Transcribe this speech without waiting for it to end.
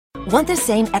Want the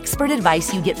same expert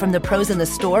advice you get from the pros in the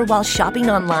store while shopping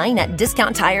online at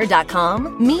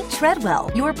DiscountTire.com? Meet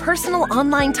Treadwell, your personal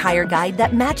online tire guide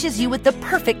that matches you with the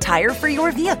perfect tire for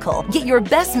your vehicle. Get your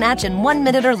best match in 1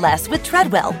 minute or less with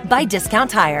Treadwell by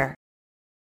Discount Tire.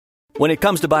 When it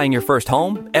comes to buying your first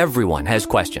home, everyone has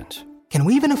questions. Can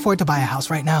we even afford to buy a house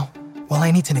right now? Well,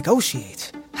 I need to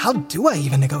negotiate. How do I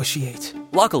even negotiate?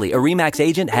 Luckily, a RE/MAX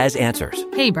agent has answers.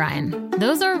 Hey, Brian,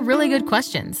 those are really good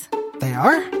questions. They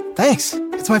are? Thanks.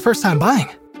 It's my first time buying.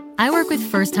 I work with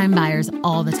first-time buyers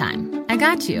all the time. I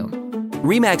got you.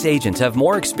 RE/MAX agents have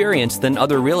more experience than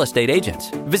other real estate agents.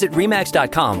 Visit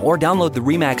RE/MAX.com or download the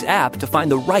RE/MAX app to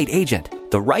find the right agent.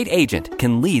 The right agent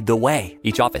can lead the way.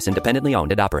 Each office independently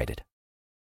owned and operated.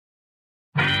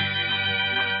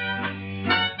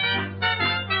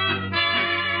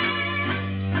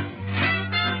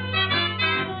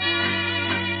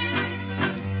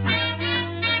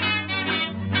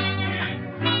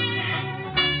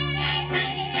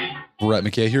 Brett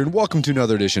McKay here, and welcome to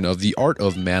another edition of the Art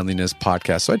of Manliness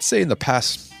podcast. So I'd say in the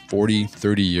past 40,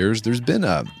 30 years, there's been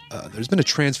a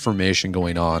transformation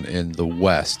going on in the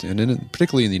West, and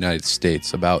particularly in the United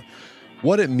States, about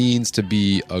what it means to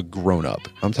be a grown-up.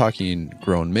 I'm talking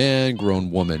grown man, grown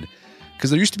woman, because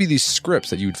there used to be these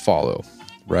scripts that you'd follow,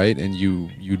 right? And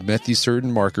you'd met these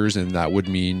certain markers, and that would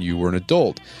mean you were an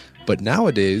adult. But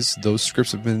nowadays, those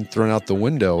scripts have been thrown out the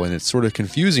window, and it's sort of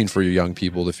confusing for you young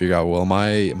people to figure out, well, am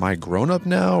I grown up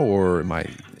now, or am I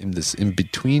in this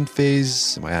in-between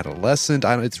phase? Am I adolescent?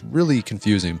 It's really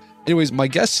confusing. Anyways, my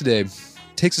guest today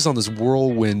takes us on this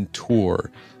whirlwind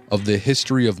tour of the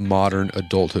history of modern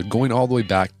adulthood, going all the way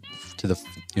back to the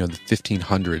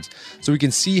 1500s. So we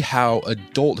can see how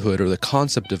adulthood, or the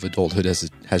concept of adulthood,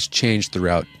 has changed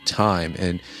throughout time,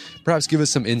 and perhaps give us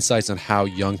some insights on how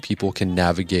young people can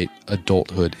navigate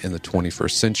adulthood in the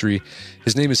 21st century.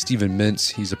 His name is Steven Mintz.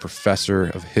 He's a professor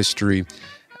of history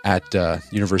at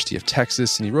University of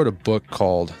Texas, and he wrote a book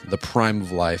called The Prime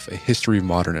of Life, A History of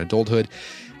Modern Adulthood.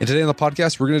 And today on the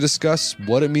podcast, we're going to discuss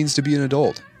what it means to be an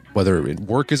adult, whether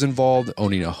work is involved,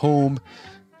 owning a home,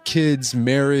 kids,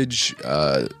 marriage,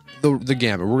 the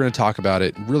gamut. We're going to talk about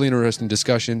it. Really interesting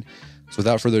discussion. So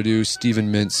without further ado,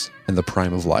 Steven Mintz and The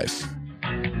Prime of Life.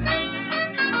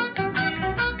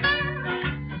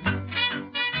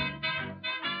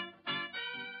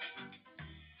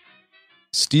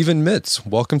 Steven Mintz,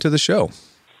 welcome to the show.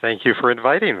 Thank you for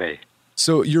inviting me.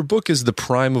 So your book is The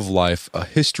Prime of Life, A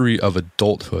History of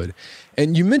Adulthood.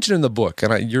 And you mentioned in the book,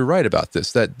 and you're right about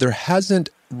this, that there hasn't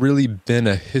really been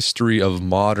a history of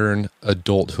modern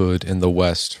adulthood in the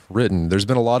West written. There's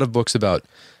been a lot of books about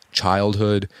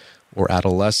childhood or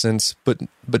adolescence, but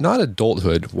not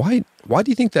adulthood. Why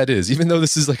do you think that is? Even though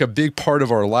this is like a big part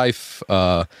of our life,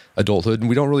 adulthood, and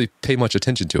we don't really pay much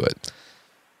attention to it.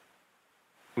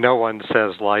 No one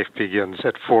says life begins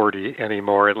at 40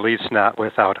 anymore, at least not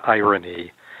without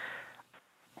irony.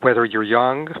 Whether you're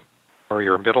young or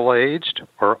you're middle-aged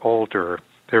or older,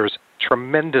 there's a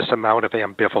tremendous amount of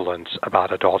ambivalence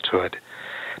about adulthood,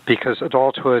 because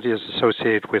adulthood is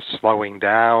associated with slowing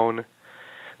down,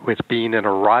 with being in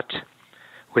a rut,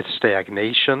 with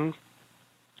stagnation,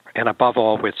 and above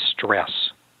all, with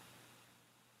stress.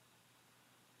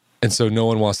 And so no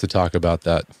one wants to talk about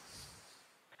that.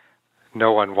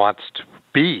 No one wants to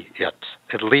be it,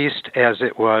 at least as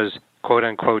it was,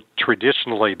 quote-unquote,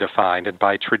 traditionally defined. And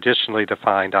by traditionally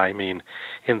defined, I mean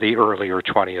in the earlier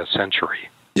 20th century.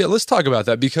 Yeah, let's talk about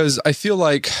that, because I feel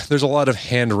like there's a lot of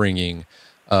hand-wringing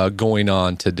going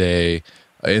on today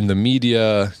in the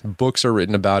media. Books are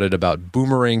written about it, about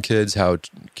boomerang kids, how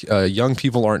young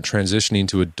people aren't transitioning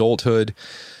to adulthood.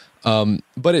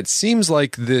 But it seems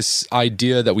like this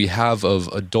idea that we have of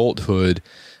adulthood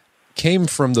came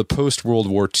from the post-World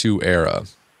War II era,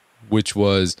 which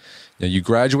was, you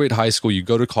graduate high school, you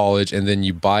go to college, and then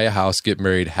you buy a house, get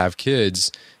married, have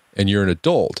kids, and you're an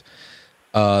adult.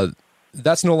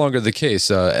 That's no longer the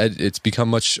case. It's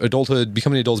become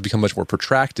becoming an adult has become much more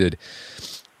protracted.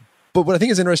 But what I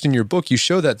think is interesting in your book, you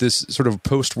show that this sort of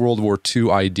post-World War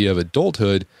II idea of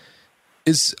adulthood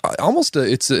is almost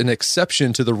it's an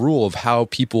exception to the rule of how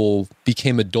people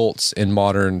became adults in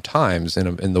modern times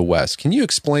in the West. Can you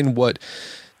explain what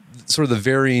sort of the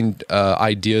varying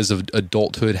ideas of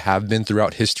adulthood have been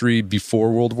throughout history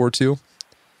before World War II?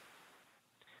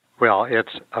 Well,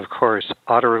 it's, of course,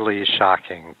 utterly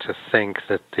shocking to think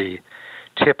that the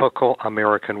typical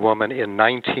American woman in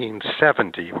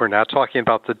 1970, we're not talking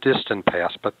about the distant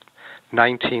past, but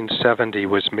 1970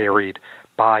 was married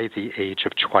by the age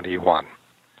of 21.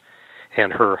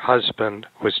 And her husband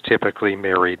was typically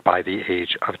married by the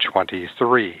age of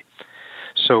 23.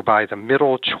 So by the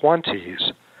middle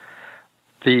 20s,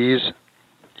 these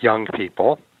young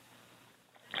people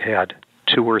had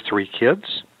 2 or 3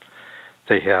 kids.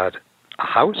 They had a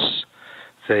house.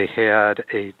 They had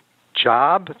a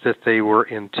job that they were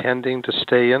intending to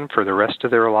stay in for the rest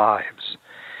of their lives.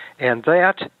 And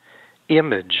that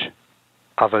image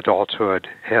of adulthood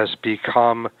has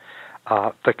become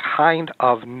the kind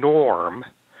of norm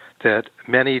that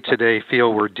many today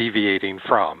feel we're deviating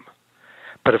from.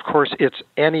 But of course, it's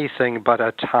anything but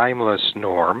a timeless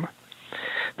norm.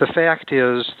 The fact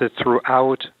is that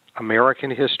throughout American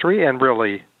history, and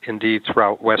really, indeed,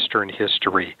 throughout Western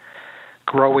history,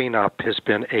 growing up has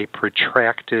been a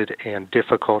protracted and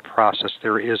difficult process.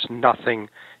 There is nothing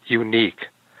unique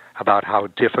about how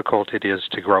difficult it is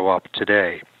to grow up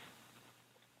today.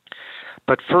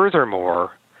 But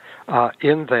furthermore,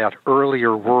 in that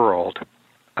earlier world,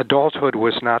 adulthood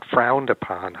was not frowned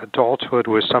upon. Adulthood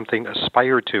was something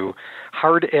aspired to.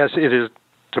 Hard as it is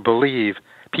to believe,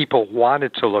 people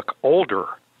wanted to look older,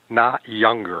 not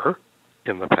younger,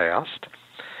 in the past.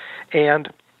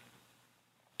 And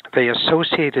they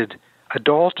associated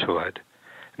adulthood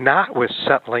not with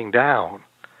settling down,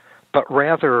 but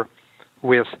rather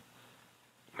with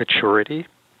maturity,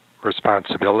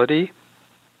 responsibility,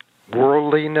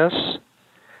 worldliness,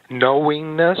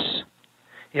 knowingness.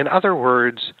 In other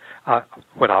words,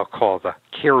 what I'll call the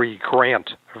Cary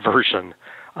Grant version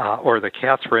or the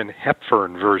Katharine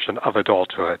Hepburn version of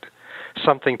adulthood.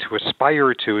 Something to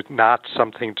aspire to, not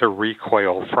something to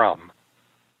recoil from.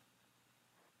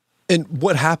 And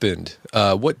what happened?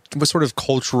 What sort of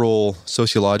cultural,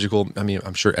 sociological,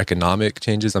 I'm sure economic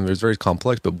changes, it's very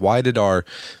complex, but why did our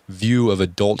view of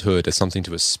adulthood as something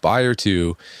to aspire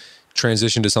to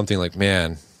transition to something like,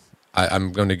 man,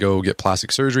 I'm going to go get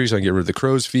plastic surgery so I can get rid of the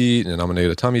crow's feet, and I'm going to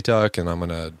get a tummy tuck, and I'm going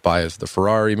to buy the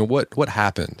Ferrari? What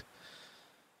happened?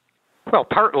 Well,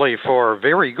 partly for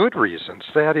very good reasons.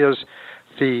 That is,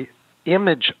 the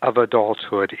image of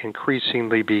adulthood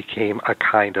increasingly became a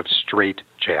kind of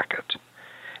straitjacket.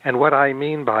 And what I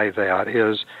mean by that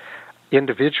is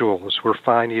individuals were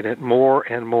finding it more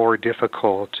and more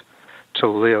difficult to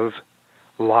live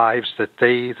lives that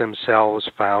they themselves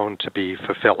found to be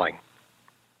fulfilling.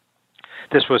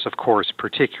 This was, of course,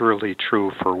 particularly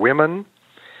true for women.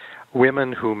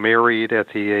 Women who married at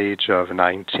the age of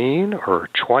 19 or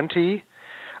 20,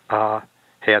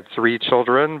 had 3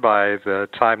 children by the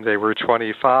time they were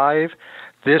 25.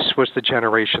 This was the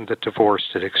generation that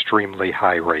divorced at extremely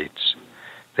high rates.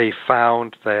 They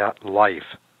found that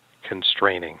life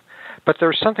constraining. But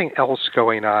there's something else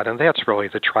going on, and that's really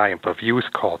the triumph of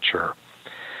youth culture.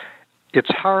 It's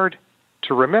hard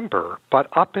to remember, but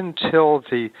up until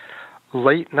the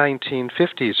late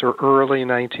 1950s or early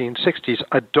 1960s,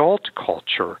 adult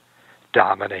culture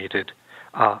dominated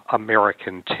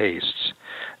American tastes.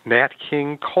 Nat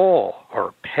King Cole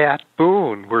or Pat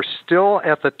Boone were still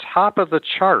at the top of the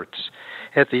charts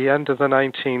at the end of the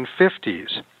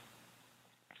 1950s.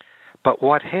 But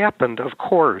what happened, of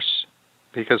course,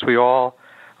 because we all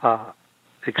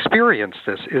experienced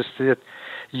this, is that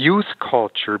youth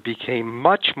culture became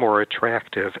much more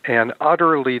attractive and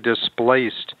utterly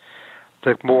displaced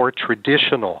the more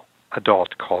traditional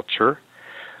adult culture,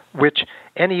 which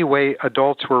anyway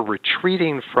adults were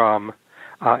retreating from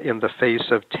in the face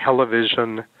of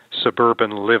television, suburban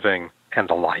living, and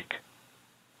the like.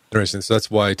 Interesting. So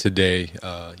that's why today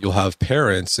you'll have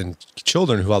parents and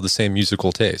children who have the same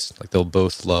musical taste. Like they'll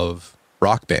both love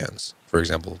rock bands, for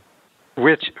example.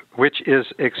 Which is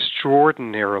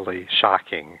extraordinarily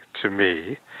shocking to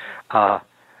me. I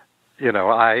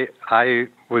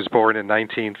was born in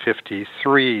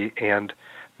 1953, and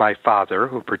my father,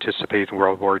 who participated in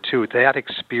World War II, that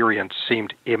experience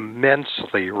seemed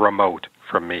immensely remote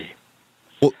from me.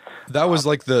 Well, that was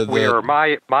like the where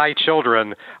my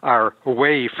children are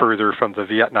way further from the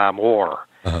Vietnam War,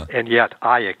 and yet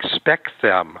I expect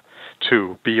them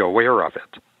to be aware of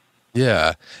it.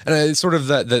 Yeah, and it's sort of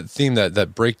that theme,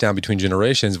 that breakdown between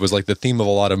generations was like the theme of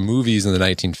a lot of movies in the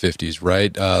 1950s,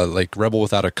 right? Like Rebel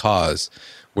Without a Cause,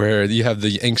 where you have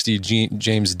the angsty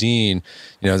James Dean,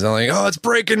 it's like, oh, it's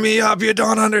breaking me up, you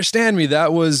don't understand me.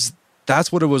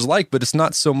 That's what it was like, but it's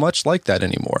not so much like that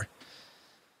anymore.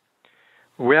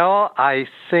 Well, I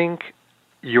think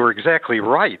you're exactly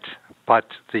right, but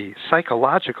the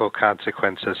psychological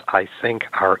consequences, I think,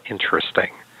 are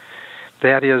interesting.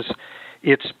 That is,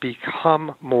 it's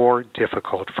become more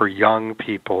difficult for young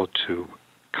people to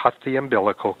cut the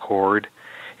umbilical cord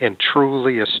and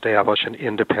truly establish an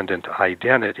independent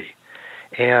identity.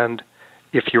 And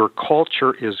if your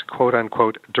culture is,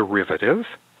 quote-unquote, derivative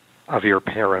of your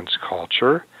parents'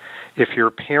 culture, if your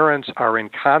parents are in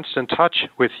constant touch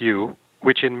with you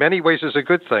which in many ways is a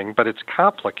good thing, but it's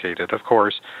complicated, of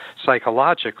course,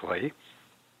 psychologically.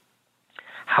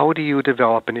 How do you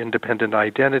develop an independent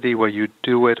identity? Well, you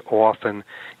do it often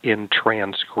in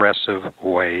transgressive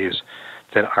ways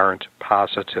that aren't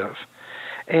positive.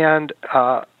 And,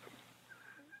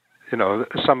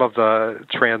 some of the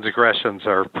transgressions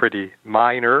are pretty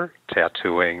minor,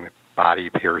 tattooing, body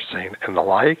piercing, and the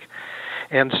like.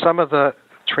 And some of the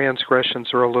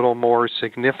transgressions are a little more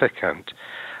significant,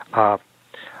 of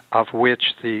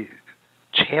which the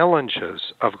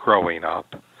challenges of growing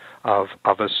up, of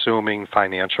assuming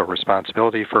financial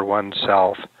responsibility for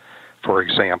oneself, for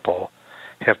example,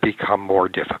 have become more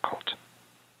difficult.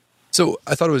 So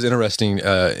I thought it was interesting,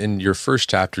 in your first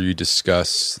chapter you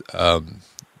discuss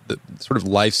the sort of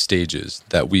life stages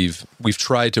that we've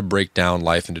tried to break down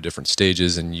life into different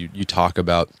stages, and you talk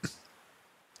about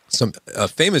some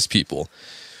famous people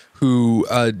who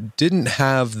didn't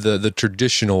have the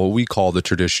traditional, what we call the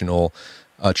traditional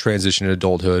transition to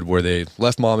adulthood, where they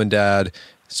left mom and dad,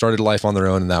 started life on their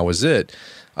own, and that was it.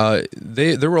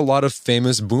 There were a lot of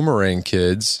famous boomerang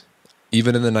kids,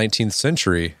 even in the 19th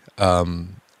century.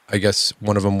 I guess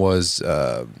one of them was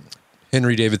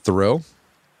Henry David Thoreau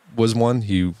was one.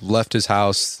 He left his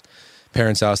house,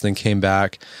 parents' house, then came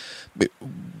back.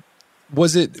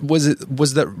 Was that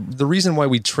the reason why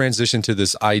we transitioned to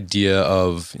this idea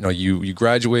of, you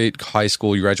graduate high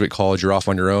school, you graduate college, you're off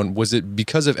on your own? Was it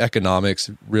because of economics,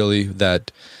 really,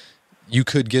 that you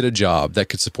could get a job that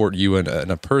could support you and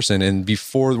a person? And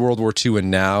before World War II and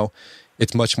now,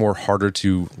 it's much more harder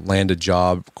to land a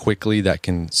job quickly that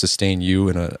can sustain you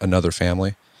and another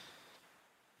family?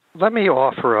 Let me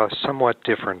offer a somewhat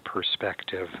different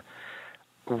perspective.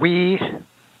 We,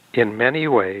 in many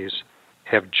ways,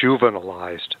 have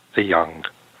juvenilized the young.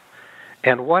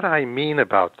 And what I mean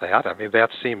about that, that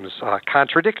seems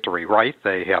contradictory, right?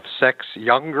 They have sex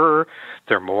younger,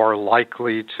 they're more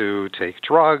likely to take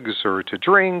drugs or to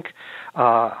drink.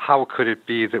 How could it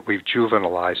be that we've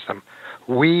juvenilized them?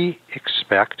 We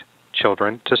expect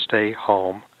children to stay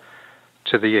home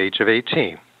to the age of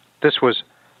 18. This was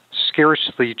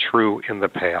scarcely true in the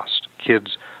past.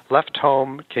 Kids left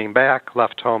home, came back,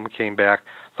 left home, came back.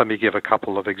 Let me give a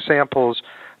couple of examples.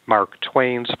 Mark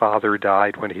Twain's father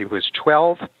died when he was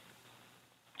 12.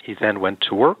 He then went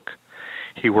to work.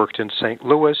 He worked in St.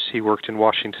 Louis. He worked in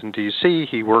Washington, D.C.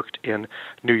 He worked in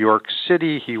New York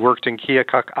City. He worked in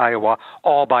Keokuk, Iowa,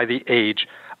 all by the age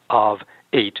of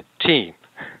 18.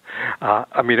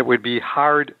 It would be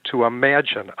hard to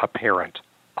imagine a parent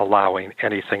allowing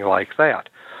anything like that.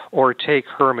 Or take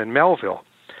Herman Melville.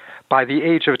 By the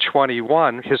age of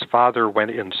 21, his father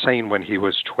went insane when he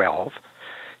was 12.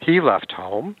 He left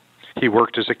home. He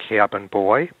worked as a cabin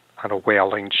boy on a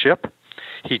whaling ship.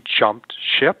 He jumped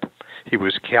ship. He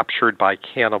was captured by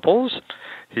cannibals.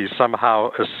 He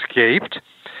somehow escaped.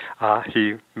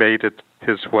 He made it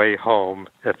his way home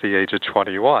at the age of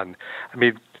 21.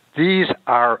 These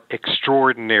are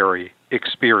extraordinary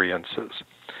experiences.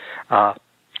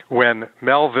 When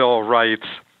Melville writes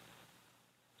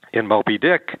in Moby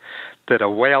Dick that a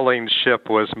whaling ship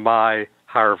was my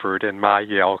Harvard and my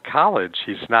Yale College,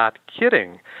 he's not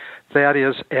kidding. That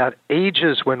is, at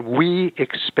ages when we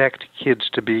expect kids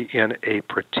to be in a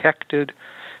protected,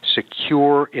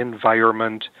 secure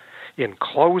environment, in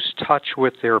close touch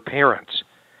with their parents,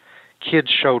 kids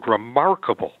showed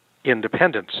remarkable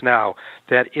independence. Now,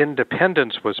 that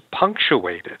independence was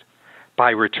punctuated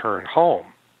by return home,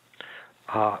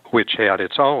 which had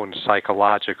its own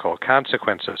psychological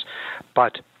consequences.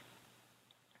 But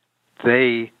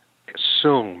they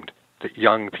assumed that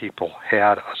young people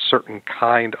had a certain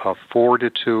kind of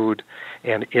fortitude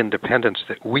and independence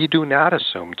that we do not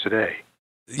assume today.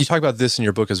 You talk about this in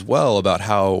your book as well, about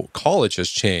how college has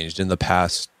changed in the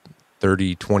past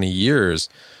 30, 20 years,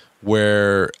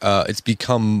 where it's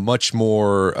become much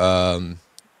more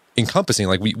encompassing.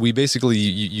 Like we basically,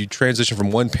 you transition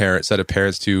from one set of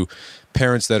parents to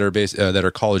parents that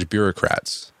are college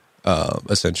bureaucrats,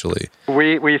 essentially.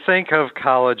 We think of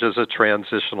college as a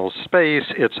transitional space.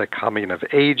 It's a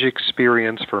coming-of-age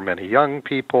experience for many young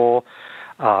people.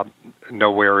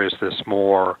 Nowhere is this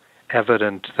more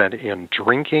evident than in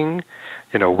drinking.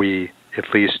 We at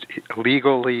least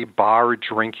legally bar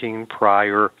drinking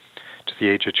prior to the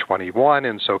age of 21,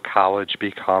 and so college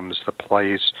becomes the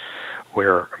place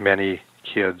where many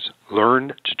kids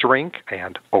learn to drink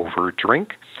and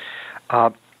overdrink.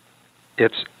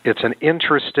 It's an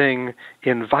interesting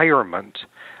environment.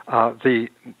 The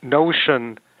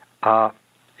notion,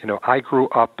 I grew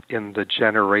up in the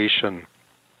generation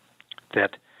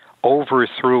that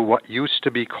overthrew what used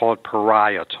to be called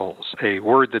parietals, a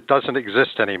word that doesn't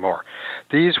exist anymore.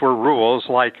 These were rules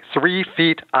like 3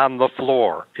 feet on the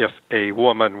floor if a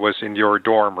woman was in your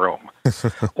dorm room,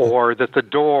 or that the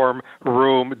dorm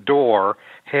room door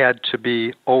had to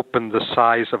be open the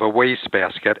size of a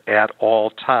wastebasket at all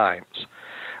times. I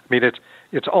mean,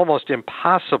 it's almost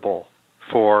impossible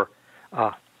for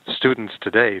students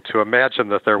today to imagine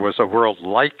that there was a world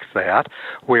like that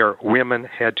where women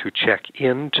had to check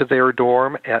into their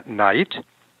dorm at night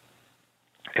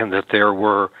and that there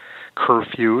were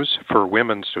curfews for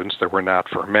women students that were not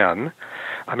for men.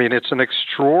 I mean, it's an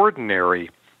extraordinary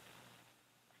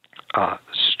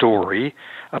story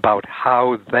about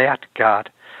how that got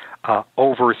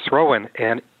overthrown.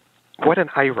 And what an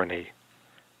irony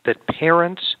that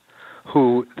parents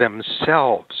who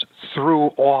themselves threw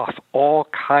off all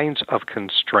kinds of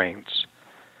constraints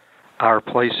are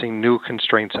placing new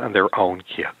constraints on their own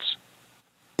kids.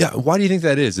 Yeah, why do you think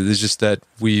that is? It is just that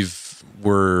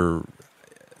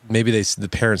maybe the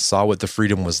parents saw what the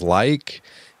freedom was like,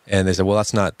 and they said, well,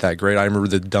 that's not that great. I remember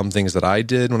the dumb things that I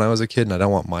did when I was a kid, and I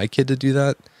don't want my kid to do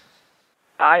that.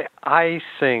 I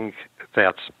think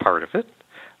that's part of it.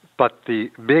 But the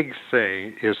big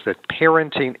thing is that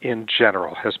parenting in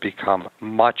general has become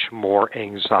much more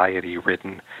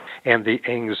anxiety-ridden, and the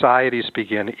anxieties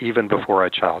begin even before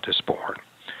a child is born.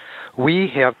 We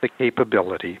have the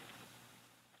capability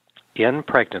in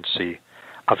pregnancy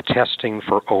of testing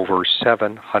for over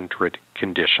 700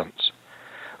 conditions.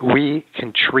 We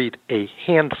can treat a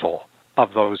handful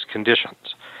of those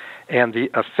conditions, and the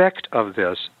effect of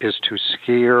this is to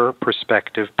scare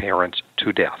prospective parents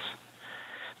to death.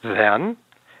 Then,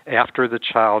 after the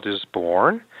child is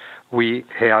born, we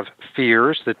have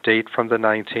fears that date from the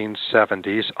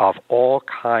 1970s of all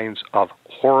kinds of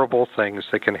horrible things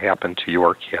that can happen to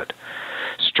your kid.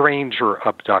 Stranger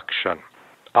abduction,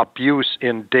 abuse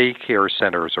in daycare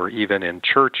centers or even in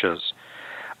churches.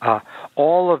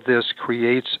 All of this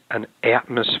creates an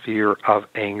atmosphere of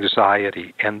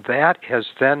anxiety, and that has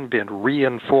then been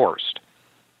reinforced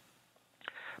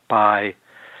by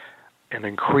an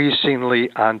increasingly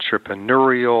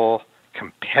entrepreneurial,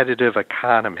 competitive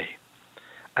economy,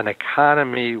 an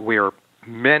economy where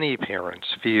many parents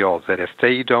feel that if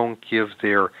they don't give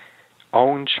their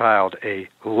own child a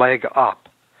leg up,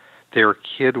 their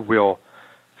kid will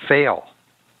fail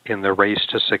in the race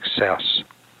to success.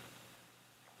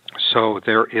 So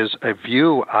there is a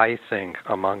view, I think,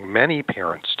 among many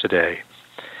parents today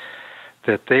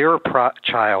that their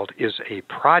child is a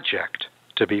project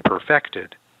to be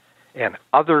perfected, and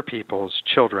other people's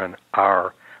children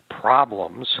are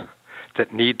problems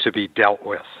that need to be dealt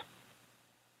with.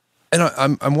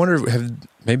 And I'm wondering,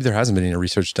 maybe there hasn't been any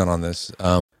research done on this.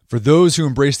 For those who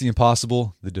embrace the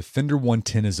impossible, the Defender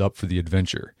 110 is up for the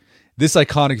adventure. This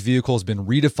iconic vehicle has been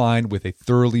redefined with a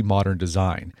thoroughly modern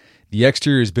design. The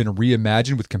exterior has been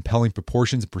reimagined with compelling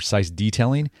proportions and precise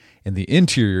detailing, and the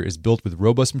interior is built with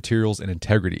robust materials and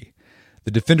integrity.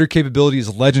 The Defender capability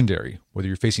is legendary, whether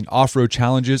you're facing off-road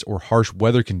challenges or harsh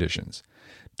weather conditions.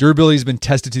 Durability has been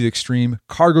tested to the extreme,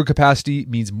 cargo capacity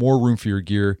means more room for your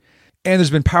gear, and there's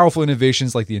been powerful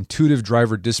innovations like the intuitive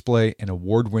driver display and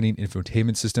award-winning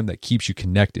infotainment system that keeps you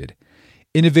connected.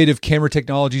 Innovative camera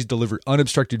technologies deliver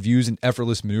unobstructed views and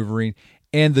effortless maneuvering,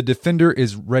 and the Defender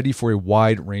is ready for a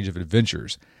wide range of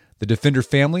adventures. The Defender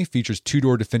family features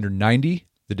two-door Defender 90,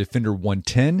 the Defender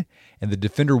 110, and the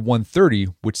Defender 130,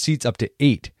 which seats up to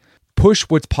 8. Push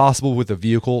what's possible with a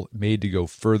vehicle made to go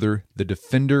further, the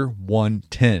Defender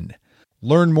 110.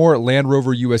 Learn more at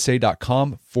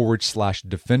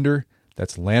LandRoverUSA.com/Defender.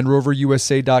 That's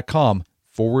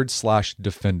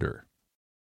LandRoverUSA.com/Defender.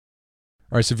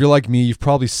 All right, so if you're like me, you've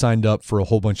probably signed up for a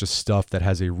whole bunch of stuff that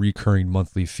has a recurring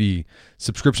monthly fee.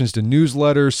 Subscriptions to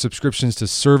newsletters, subscriptions to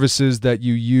services that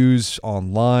you use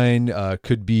online,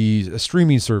 could be a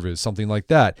streaming service, something like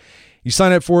that. You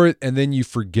sign up for it, and then you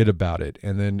forget about it.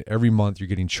 And then every month you're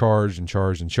getting charged, and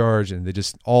they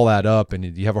just all add up,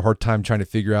 and you have a hard time trying to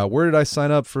figure out, where did I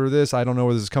sign up for this? I don't know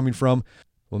where this is coming from.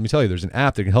 Well, let me tell you, there's an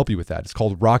app that can help you with that. It's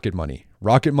called Rocket Money.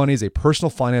 Rocket Money is a personal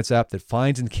finance app that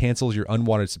finds and cancels your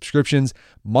unwanted subscriptions,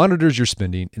 monitors your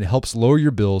spending, and helps lower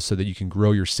your bills so that you can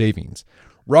grow your savings.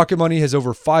 Rocket Money has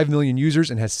over 5 million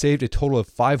users and has saved a total of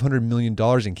 $500 million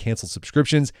in canceled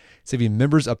subscriptions, saving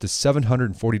members up to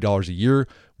 $740 a year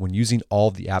when using all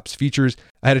of the app's features.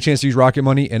 I had a chance to use Rocket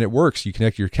Money, and it works. You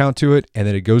connect your account to it, and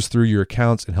then it goes through your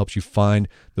accounts and helps you find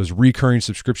those recurring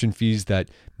subscription fees that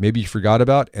maybe you forgot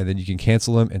about, and then you can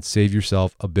cancel them and save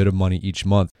yourself a bit of money each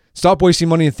month. Stop wasting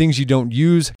money on things you don't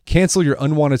use. Cancel your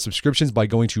unwanted subscriptions by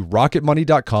going to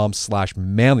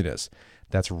rocketmoney.com/manliness.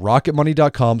 That's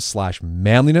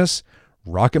rocketmoney.com/manliness.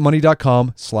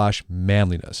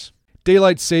 rocketmoney.com/manliness.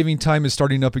 Daylight saving time is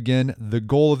starting up again. The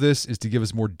goal of this is to give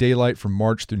us more daylight from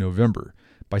March through November.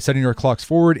 By setting our clocks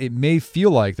forward, it may feel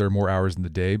like there are more hours in the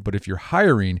day, but if you're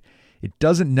hiring, it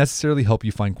doesn't necessarily help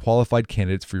you find qualified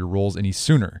candidates for your roles any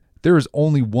sooner. There is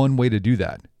only one way to do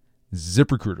that: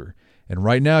 ZipRecruiter. And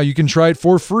right now you can try it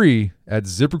for free at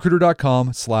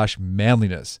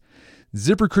ZipRecruiter.com/manliness.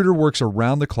 ZipRecruiter works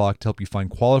around the clock to help you find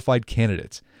qualified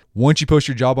candidates. Once you post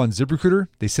your job on ZipRecruiter,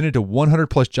 they send it to 100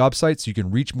 plus job sites so you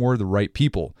can reach more of the right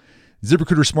people.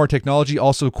 ZipRecruiter's smart technology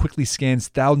also quickly scans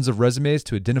thousands of resumes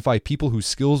to identify people whose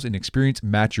skills and experience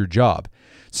match your job.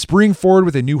 Spring forward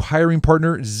with a new hiring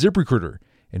partner, ZipRecruiter,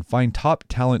 and find top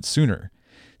talent sooner.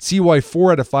 See why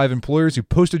 4 out of 5 employers who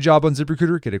post a job on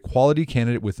ZipRecruiter get a quality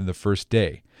candidate within the first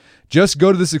day. Just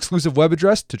go to this exclusive web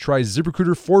address to try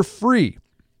ZipRecruiter for free.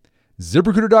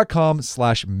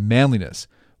 ZipRecruiter.com/manliness.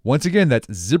 Once again, that's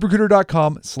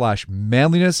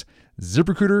ZipRecruiter.com/manliness.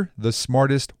 ZipRecruiter, the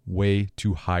smartest way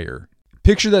to hire.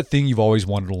 Picture that thing you've always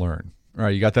wanted to learn. All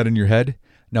right, you got that in your head?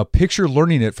 Now picture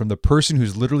learning it from the person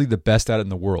who's literally the best at it in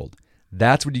the world.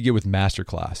 That's what you get with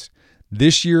Masterclass.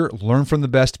 This year, learn from the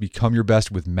best to become your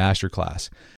best with Masterclass.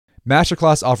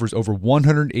 Masterclass offers over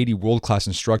 180 world-class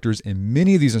instructors, and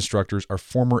many of these instructors are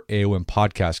former AOM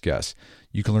podcast guests.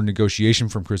 You can learn negotiation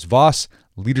from Chris Voss,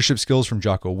 leadership skills from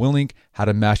Jocko Willink, how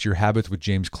to master your habits with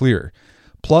James Clear.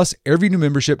 Plus, every new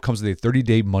membership comes with a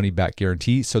 30-day money-back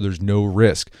guarantee, so there's no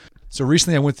risk. So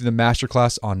recently I went through the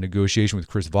masterclass on negotiation with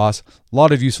Chris Voss. A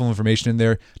lot of useful information in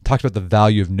there. Talked about the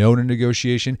value of no in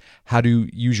negotiation, how to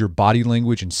use your body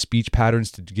language and speech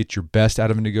patterns to get your best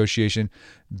out of a negotiation.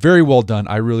 Very well done.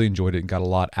 I really enjoyed it and got a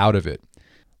lot out of it.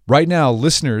 Right now,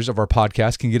 listeners of our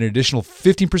podcast can get an additional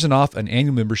 15% off an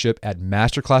annual membership at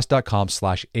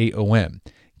masterclass.com/AOM.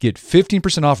 Get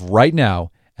 15% off right now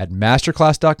at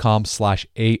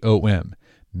masterclass.com/AOM.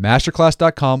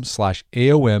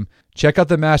 masterclass.com/AOM. Check out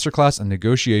the masterclass on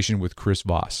negotiation with Chris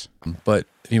Voss. But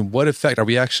I mean, what effect are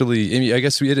we actually? I mean, I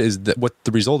guess it is that what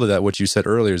the result of that. What you said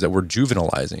earlier is that we're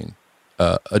juvenilizing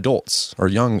adults or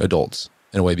young adults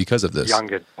in a way because of this.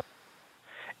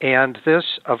 And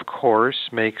this, of course,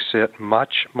 makes it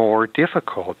much more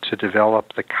difficult to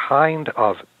develop the kind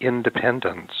of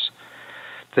independence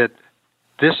that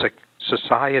this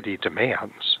society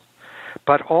demands,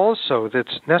 but also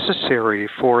that's necessary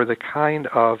for the kind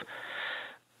of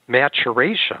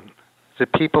maturation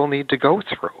that people need to go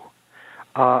through.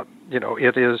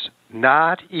 It is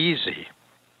not easy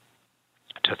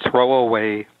to throw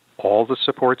away all the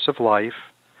supports of life,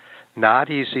 not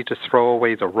easy to throw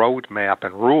away the roadmap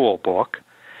and rule book,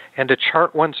 and to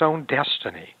chart one's own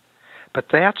destiny. But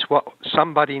that's what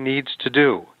somebody needs to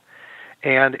do.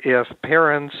 And if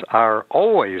parents are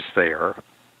always there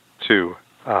to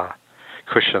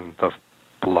cushion the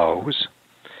blows,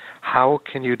 how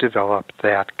can you develop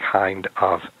that kind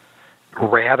of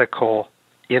radical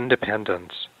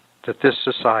independence that this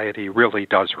society really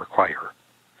does require?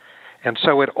 And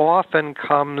so it often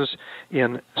comes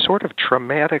in sort of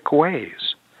traumatic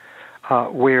ways,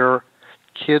 where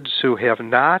kids who have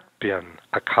not been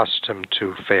accustomed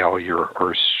to failure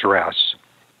or stress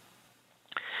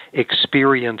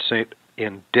experience it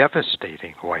in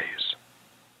devastating ways.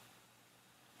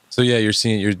 So yeah, you're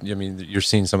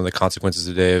seeing some of the consequences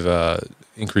today of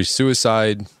increased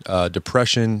suicide,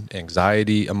 depression,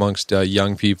 anxiety amongst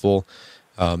young people.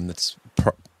 I'm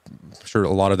sure a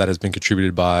lot of that has been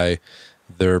contributed by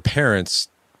their parents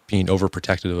being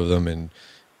overprotective of them and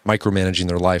micromanaging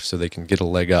their life so they can get a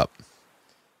leg up.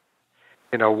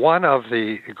 One of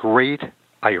the great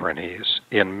ironies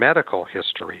in medical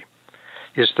history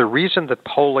is the reason that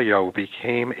polio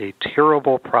became a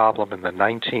terrible problem in the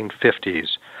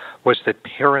 1950s was that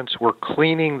parents were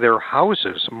cleaning their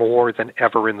houses more than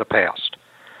ever in the past.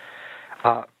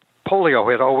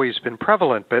 Polio had always been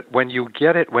prevalent, but when you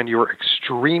get it when you're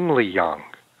extremely young,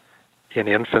 in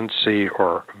infancy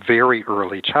or very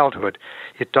early childhood,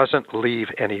 it doesn't leave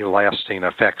any lasting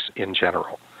effects in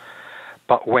general.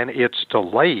 But when it's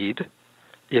delayed,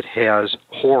 it has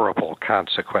horrible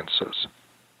consequences.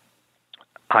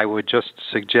 I would just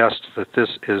suggest that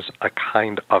this is a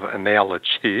kind of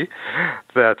analogy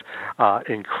that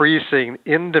increasing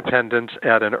independence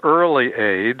at an early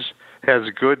age has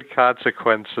good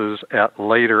consequences at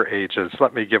later ages.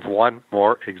 Let me give one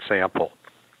more example.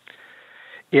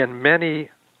 In many,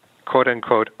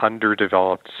 quote-unquote,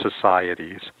 underdeveloped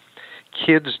societies,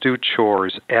 kids do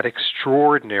chores at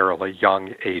extraordinarily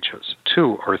young ages,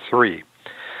 2 or 3.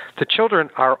 The children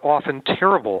are often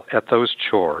terrible at those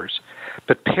chores,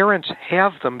 but parents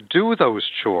have them do those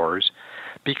chores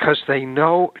because they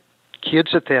know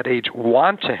Kids at that age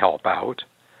want to help out,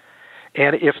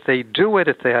 and if they do it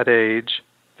at that age,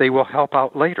 they will help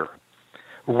out later.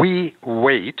 We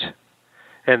wait,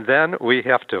 and then we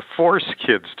have to force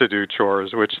kids to do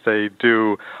chores, which they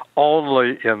do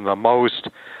only in the most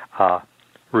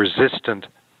resistant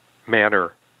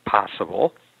manner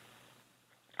possible.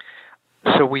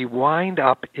 So we wind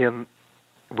up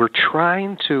we're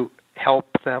trying to help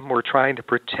them, we're trying to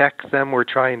protect them, we're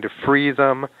trying to free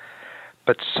them,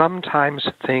 but sometimes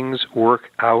things work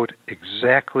out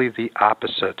exactly the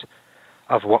opposite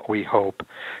of what we hope.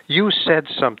 You said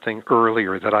something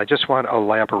earlier that I just want to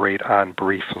elaborate on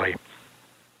briefly.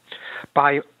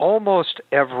 By almost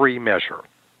every measure,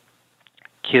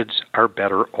 kids are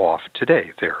better off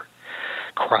today. Their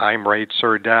crime rates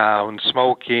are down,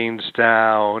 smoking's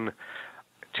down,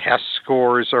 test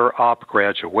scores are up,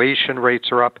 graduation rates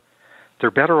are up. They're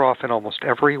better off in almost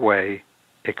every way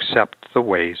except the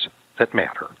ways that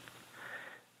matter.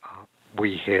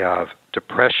 We have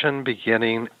depression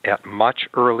beginning at much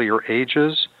earlier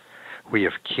ages. We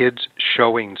have kids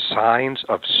showing signs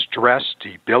of stress,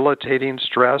 debilitating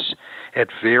stress, at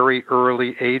very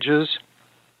early ages.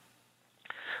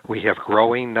 We have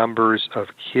growing numbers of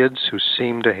kids who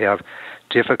seem to have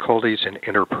difficulties in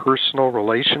interpersonal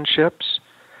relationships.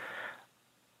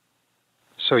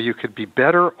 So you could be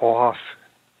better off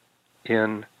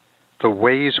in the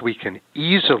ways we can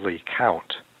easily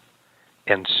count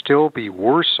and still be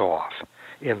worse off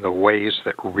in the ways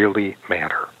that really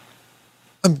matter.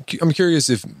 I'm curious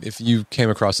if you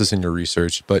came across this in your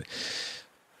research, but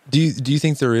do you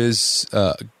think there is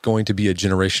going to be a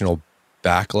generational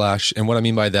backlash? And what I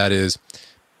mean by that is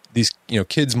these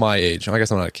kids my age. I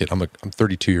guess I'm not a kid. I'm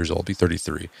 32 years old. I'll be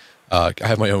 33. I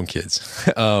have my own kids.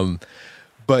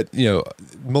 But,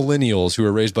 millennials who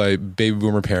are raised by baby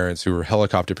boomer parents who are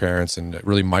helicopter parents and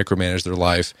really micromanage their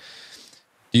life.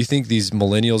 Do you think these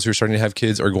millennials who are starting to have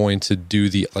kids are going to do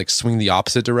swing the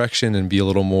opposite direction and be a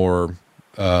little more,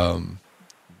 free,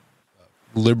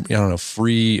 not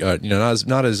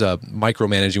as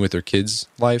micromanaging with their kids'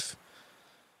 life?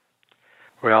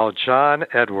 Well, John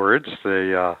Edwards,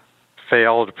 the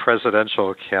failed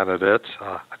presidential candidate,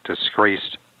 a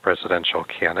disgraced presidential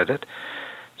candidate,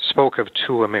 spoke of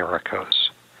two Americas,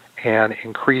 and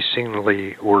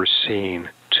increasingly we're seeing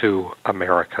two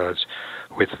Americas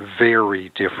with very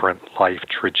different life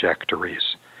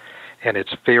trajectories, and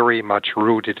it's very much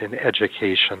rooted in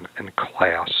education and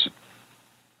class.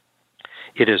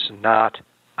 It is not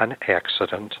an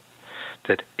accident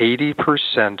that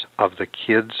 80% of the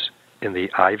kids in the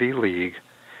Ivy League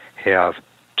have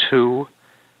two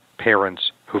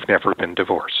parents who've never been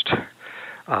divorced,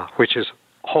 which is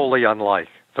wholly unlike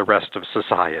the rest of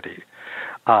society.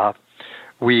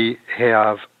 We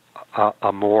have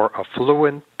a more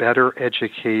affluent, better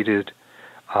educated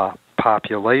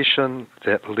population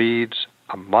that leads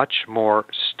a much more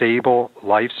stable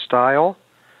lifestyle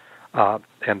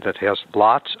and that has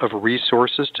lots of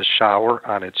resources to shower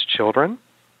on its children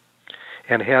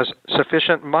and has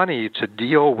sufficient money to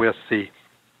deal with the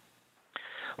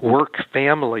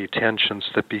work-family tensions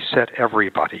that beset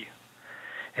everybody.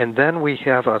 And then we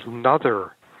have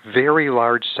another very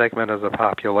large segment of the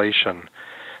population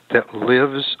that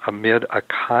lives amid a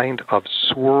kind of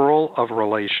swirl of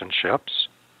relationships,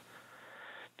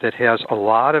 that has a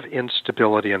lot of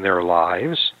instability in their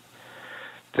lives,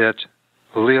 that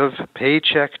live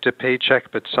paycheck to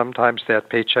paycheck, but sometimes that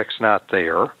paycheck's not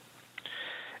there.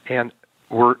 And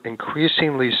we're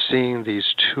increasingly seeing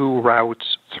these two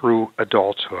routes through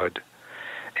adulthood.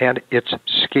 And it's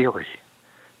scary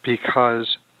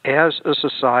because as a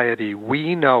society,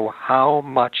 we know how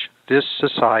much this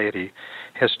society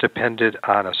has depended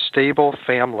on a stable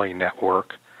family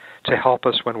network to help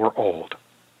us when we're old.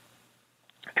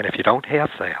 And if you don't have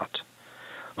that,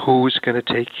 who's going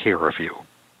to take care of you?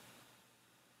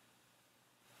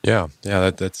 Yeah,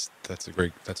 that's a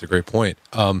great point.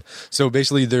 So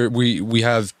basically, we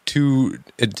have two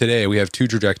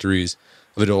trajectories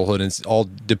of adulthood, and it all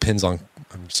depends on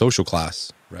social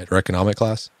class, right, or economic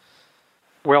class.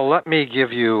 Well, let me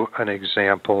give you an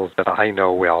example that I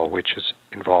know well, which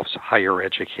involves higher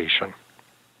education.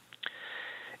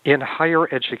 In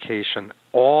higher education,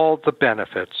 all the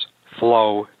benefits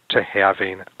flow to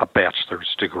having a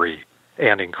bachelor's degree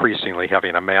and increasingly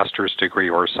having a master's degree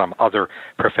or some other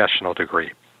professional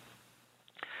degree.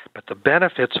 But the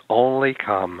benefits only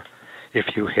come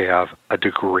if you have a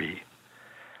degree.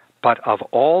 But of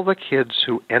all the kids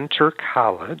who enter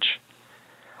college,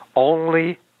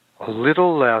 only a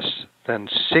little less than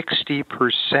 60%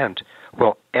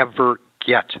 will ever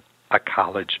get a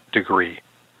college degree.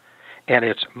 And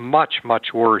it's much, much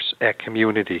worse at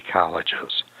community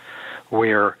colleges,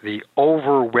 where the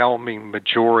overwhelming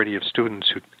majority of students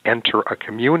who enter a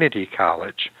community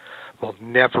college will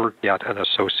never get an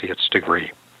associate's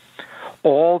degree.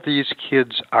 All these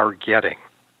kids are getting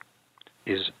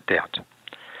is debt.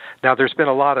 Now, there's been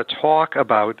a lot of talk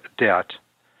about debt,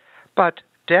 but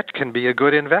debt can be a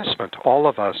good investment. All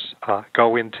of us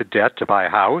go into debt to buy a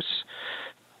house,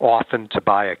 often to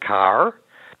buy a car,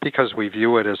 because we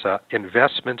view it as an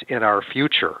investment in our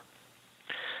future.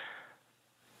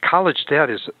 College debt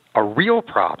is a real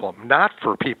problem, not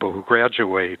for people who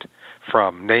graduate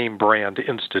from name-brand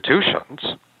institutions.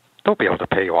 They'll be able to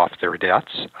pay off their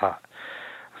debts.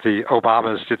 The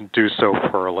Obamas didn't do so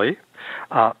poorly,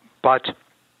 but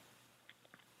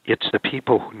it's the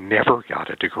people who never got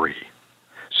a degree.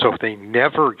 So they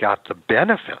never got the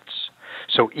benefits.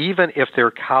 So even if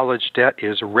their college debt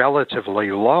is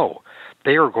relatively low,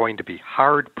 they are going to be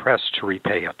hard-pressed to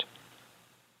repay it.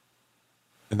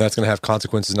 And that's going to have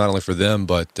consequences not only for them,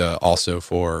 but also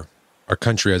for our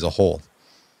country as a whole.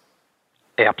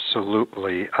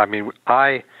 Absolutely. I mean,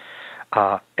 I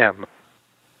am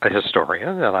a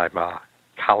historian, and I'm a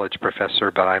college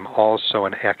professor, but I'm also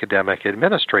an academic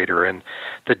administrator. And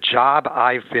the job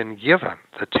I've been given,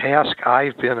 the task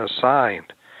I've been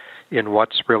assigned in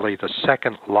what's really the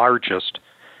second largest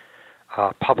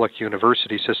public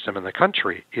university system in the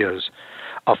country is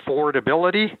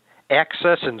affordability,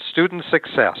 access, and student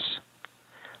success.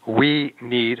 We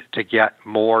need to get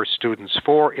more students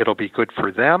for. It'll be good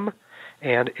for them,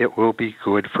 and it will be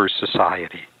good for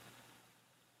society.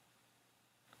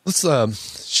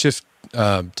 Let's shift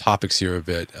topics here a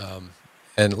bit,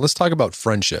 and let's talk about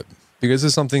friendship, because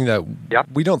it's something that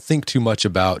we don't think too much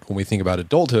about when we think about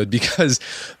adulthood, because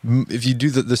if you do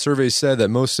the survey said that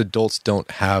most adults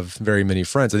don't have very many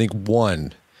friends. I think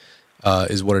one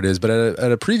is what it is. But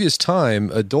at a previous time,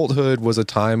 adulthood was a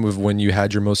time of when you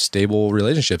had your most stable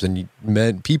relationships,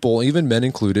 and people, even men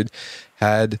included,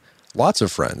 had lots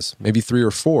of friends, maybe 3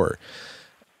 or 4.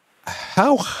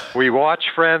 How? We watch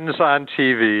Friends on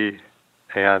TV,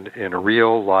 and in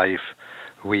real life,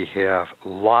 we have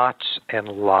lots and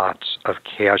lots of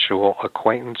casual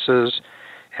acquaintances,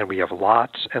 and we have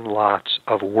lots and lots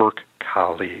of work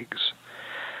colleagues.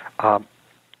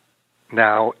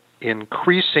 Now,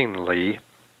 increasingly,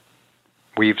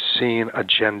 we've seen a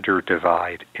gender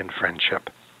divide in friendship.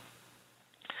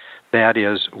 That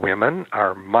is, women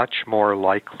are much more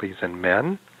likely than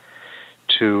men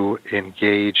to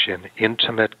engage in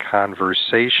intimate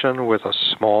conversation with a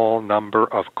small number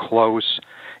of close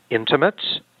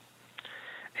intimates,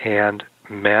 and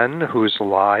men whose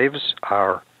lives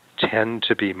tend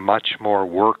to be much more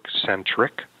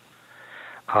work-centric,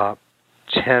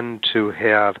 tend to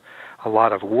have a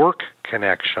lot of work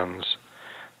connections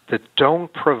that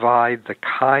don't provide the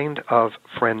kind of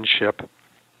friendship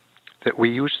that we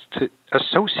used to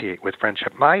associate with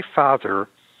friendship. My father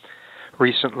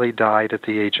recently died at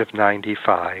the age of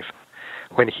 95.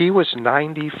 When he was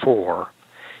 94,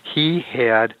 he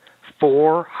had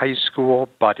 4 high school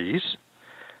buddies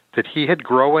that he had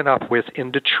grown up with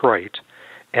in Detroit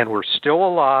and were still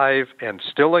alive and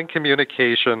still in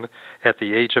communication at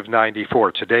the age of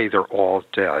 94. Today, they're all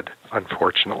dead,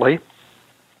 unfortunately.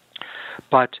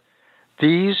 But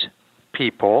these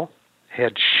people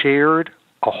had shared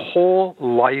a whole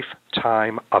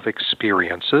lifetime of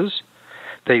experiences.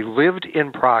 They lived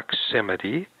in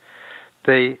proximity.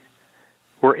 They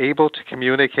were able to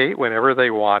communicate whenever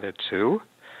they wanted to.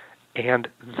 And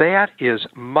that is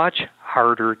much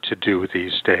harder to do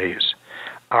these days.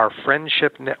 Our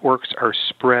friendship networks are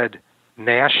spread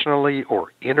nationally or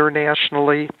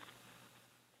internationally.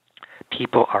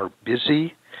 People are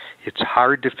busy. It's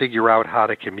hard to figure out how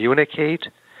to communicate.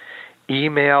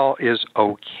 Email is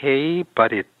okay,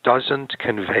 but it doesn't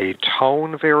convey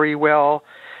tone very well.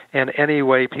 And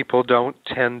anyway, people don't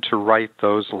tend to write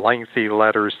those lengthy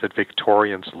letters that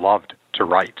Victorians loved to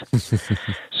write.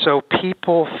 So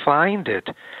people find it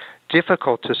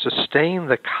difficult to sustain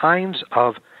the kinds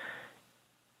of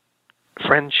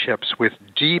friendships with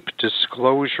deep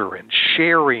disclosure and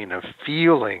sharing of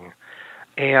feeling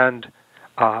and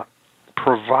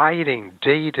providing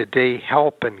day-to-day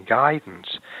help and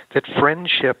guidance that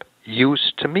friendship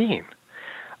used to mean.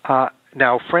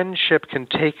 Now, friendship can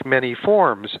take many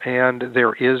forms, and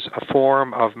there is a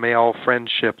form of male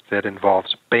friendship that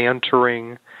involves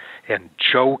bantering and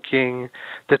joking.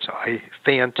 That's a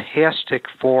fantastic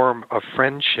form of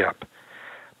friendship.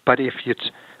 But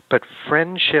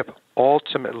friendship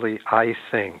ultimately, I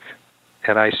think,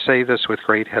 and I say this with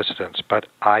great hesitance, but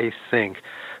I think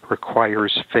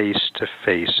requires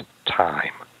face-to-face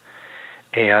time,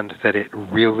 and that it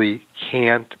really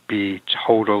can't be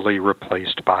totally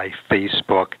replaced by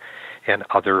Facebook and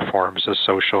other forms of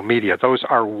social media. Those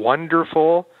are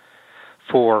wonderful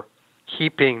for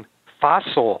keeping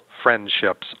fossil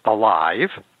friendships alive,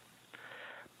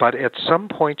 but at some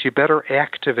point you better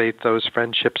activate those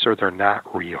friendships or they're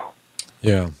not real.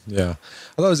 Yeah. I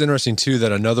thought it was interesting, too,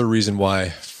 that another reason why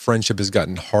friendship has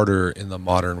gotten harder in the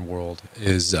modern world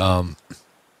is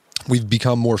we've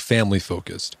become more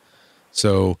family-focused.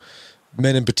 So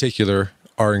men in particular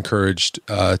are encouraged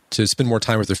to spend more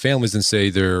time with their families than, say,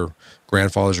 their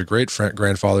grandfathers or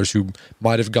great-grandfathers who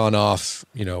might have gone off,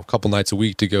 a couple nights a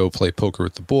week to go play poker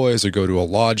with the boys or go to a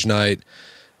lodge night.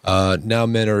 Now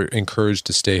men are encouraged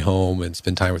to stay home and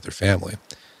spend time with their family.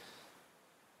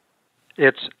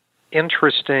 It's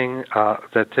interesting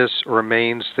that this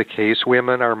remains the case.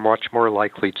 Women are much more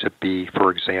likely to be,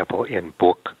 for example, in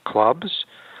book clubs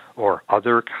or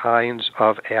other kinds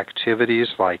of activities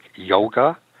like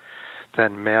yoga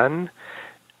than men,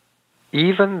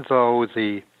 even though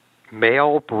the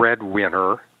male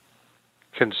breadwinner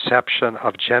conception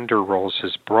of gender roles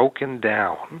is broken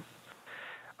down.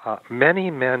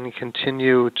 Many men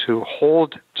continue to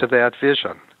hold to that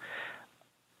vision.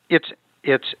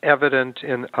 It's evident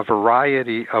in a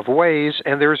variety of ways,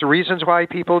 and there's reasons why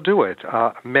people do it.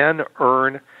 Men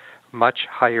earn much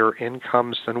higher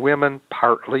incomes than women,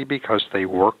 partly because they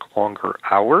work longer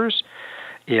hours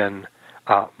in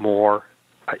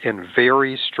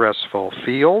very stressful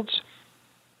fields,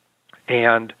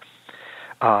 and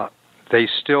they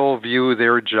still view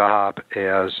their job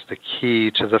as the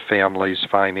key to the family's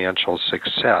financial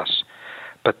success.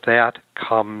 But that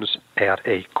comes at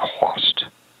a cost.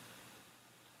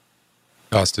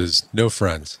 Cost is no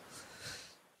friends.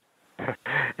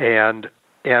 And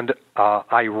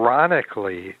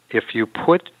ironically, if you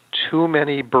put too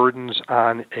many burdens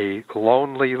on a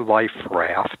lonely life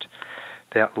raft,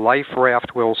 that life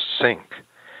raft will sink.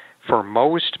 For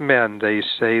most men, they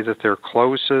say that their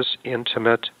closest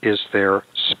intimate is their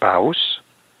spouse,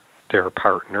 their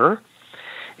partner.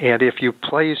 And if you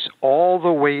place all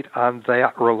the weight on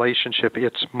that relationship,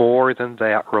 it's more than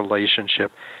that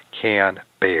relationship can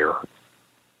bear.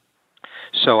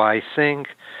 So I think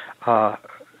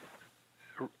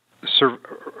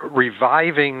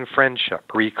reviving friendship,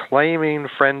 reclaiming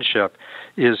friendship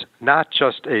is not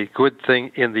just a good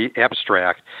thing in the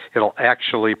abstract. It'll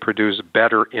actually produce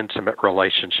better intimate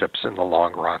relationships in the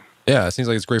long run. Yeah, it seems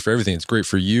like it's great for everything. It's great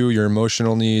for you, your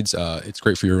emotional needs. It's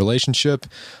great for your relationship.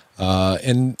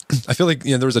 And I feel like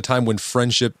there was a time when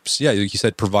friendships, like you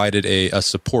said, provided a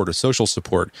support, a social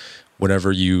support.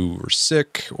 Whenever you were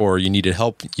sick or you needed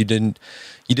help, you didn't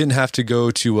have to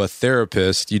go to a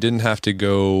therapist. You didn't have to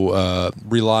go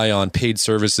rely on paid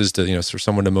services to for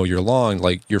someone to mow your lawn.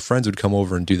 Like your friends would come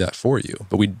over and do that for you.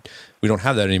 But we don't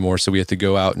have that anymore. So we have to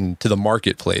go out and to the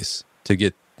marketplace to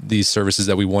get these services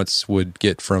that we once would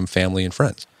get from family and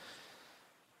friends.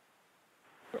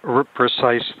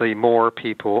 Precisely. More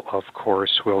people, of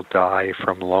course, will die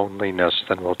from loneliness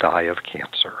than will die of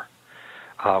cancer.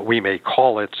 We may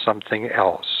call it something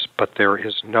else, but there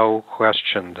is no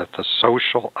question that the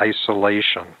social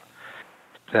isolation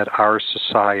that our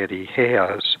society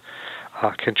has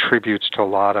contributes to a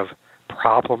lot of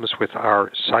problems with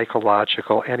our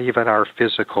psychological and even our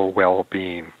physical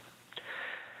well-being.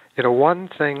 One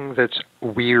thing that's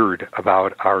weird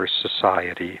about our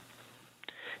society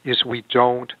is we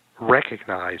don't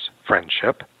recognize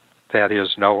friendship. That is,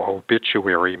 no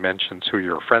obituary mentions who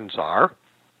your friends are.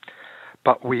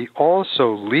 But we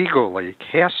also legally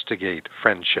castigate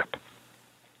friendship.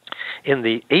 In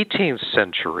the 18th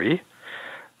century,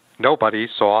 nobody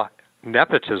saw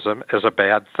nepotism as a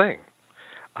bad thing.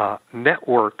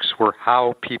 Networks were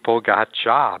how people got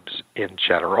jobs in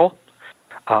general.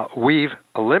 We've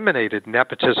eliminated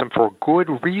nepotism for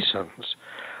good reasons,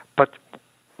 but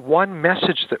one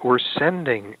message that we're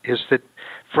sending is that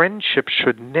friendship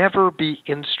should never be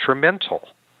instrumental.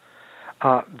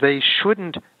 They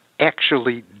shouldn't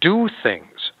actually do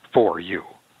things for you.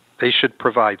 They should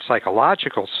provide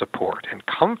psychological support and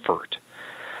comfort.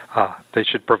 They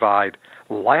should provide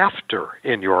laughter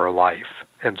in your life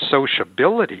and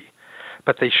sociability,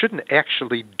 but they shouldn't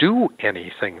actually do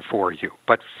anything for you.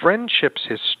 But friendships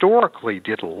historically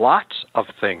did lots of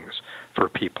things for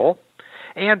people,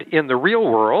 and in the real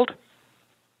world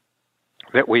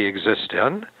that we exist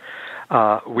in,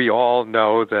 we all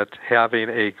know that having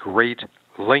a great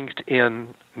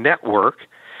LinkedIn network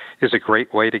is a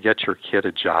great way to get your kid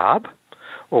a job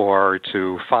or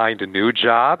to find a new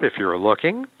job if you're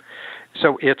looking.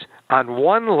 So it's on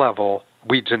one level,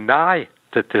 we deny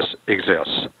that this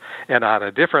exists. And on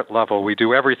a different level, we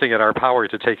do everything in our power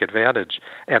to take advantage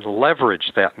and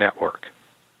leverage that network.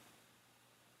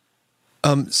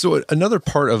 So another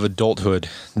part of adulthood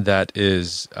that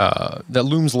is that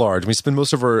looms large, we spend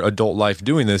most of our adult life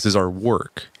doing this, is our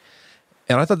work.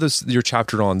 And I thought your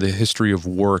chapter on the history of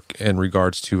work in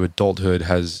regards to adulthood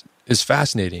is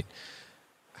fascinating.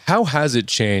 How has it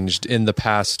changed in the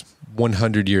past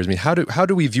 100 years? I mean, how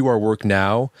do we view our work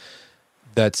now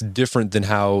that's different than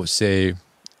how, say,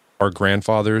 our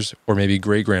grandfathers or maybe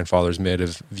great-grandfathers may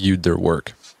have viewed their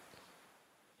work?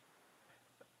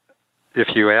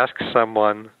 If you ask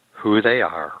someone who they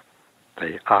are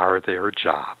their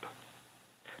job.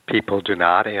 People do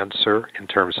not answer in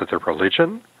terms of their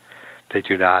religion. They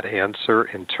do not answer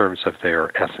in terms of their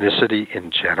ethnicity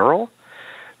in general.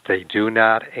 They do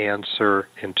not answer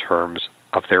in terms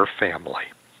of their family.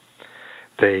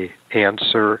 They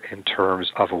answer in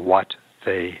terms of what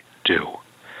they do.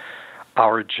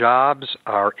 Our jobs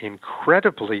are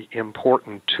incredibly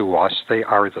important to us. They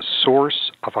are the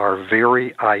source of our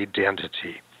very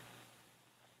identity.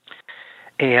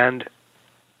 And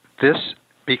this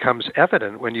becomes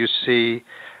evident when you see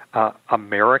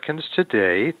Americans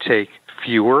today take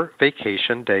fewer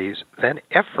vacation days than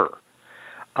ever.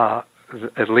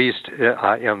 At least in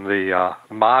the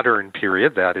modern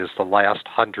period, that is the last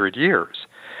 100 years.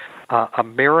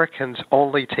 Americans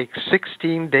only take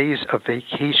 16 days of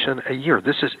vacation a year.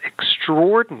 This is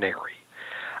extraordinary.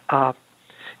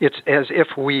 It's as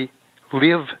if we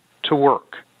live to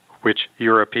work, which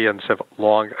Europeans have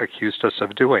long accused us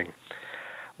of doing.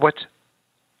 What's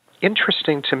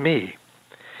interesting to me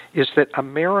is that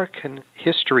American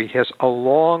history has a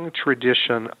long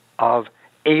tradition of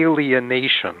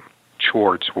alienation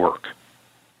towards work.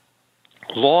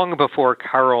 Long before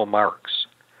Karl Marx,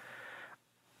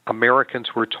 Americans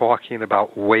were talking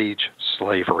about wage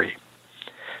slavery.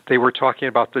 They were talking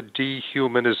about the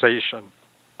dehumanization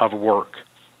of work.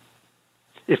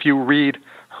 If you read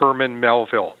Herman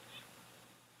Melville,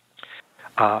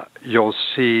 you'll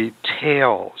see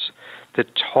tales that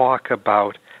talk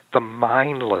about the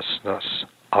mindlessness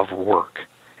of work.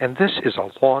 And this is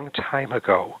a long time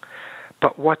ago.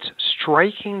 But what's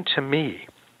striking to me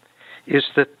is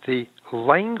that the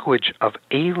language of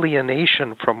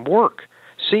alienation from work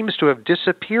seems to have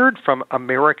disappeared from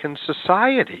American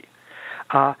society.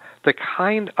 The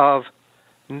kind of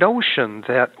notion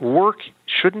that work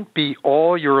shouldn't be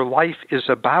all your life is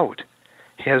about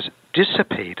has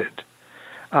dissipated.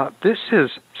 This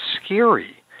is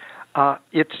scary.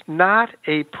 It's not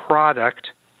a product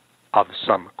of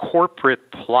some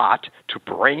corporate plot to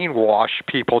brainwash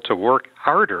people to work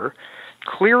harder.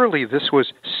 Clearly, this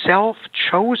was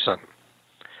self-chosen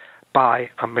by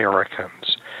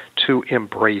Americans to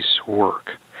embrace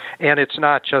work. And it's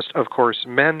not just, of course,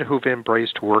 men who've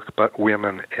embraced work, but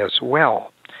women as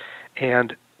well.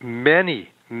 And many,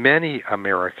 many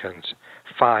Americans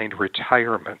find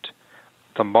retirement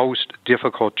the most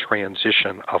difficult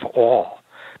transition of all,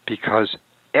 because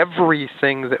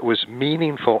everything that was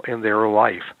meaningful in their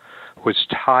life was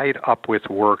tied up with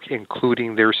work,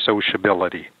 including their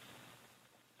sociability.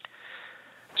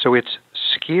 So it's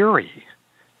scary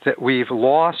that we've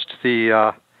lost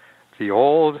the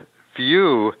old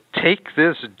view, take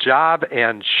this job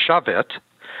and shove it,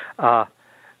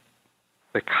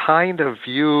 the kind of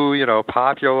view,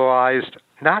 popularized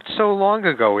not so long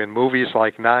ago in movies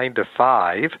like 9 to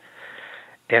 5,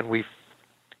 and we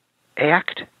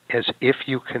act as if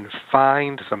you can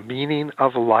find the meaning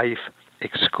of life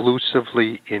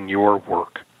exclusively in your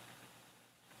work.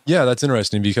 Yeah, that's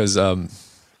interesting because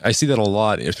I see that a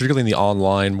lot, particularly in the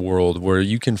online world, where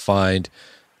you can find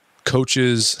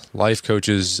coaches, life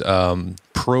coaches,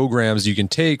 programs you can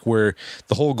take where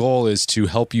the whole goal is to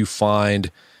help you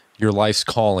find your life's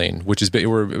calling, which is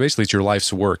basically it's your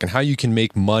life's work, and how you can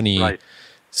make money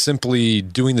simply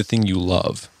doing the thing you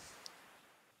love.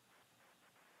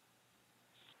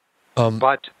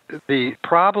 But the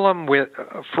problem with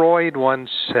Freud once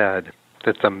said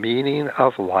that the meaning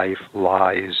of life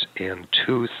lies in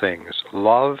two things,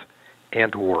 love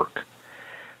and work.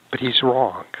 But he's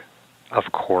wrong,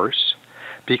 of course,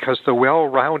 because the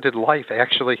well-rounded life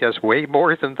actually has way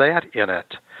more than that in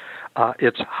it.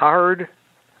 It's hard,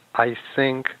 I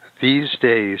think, these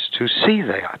days to see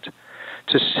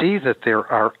that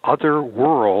there are other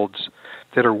worlds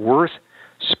that are worth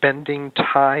spending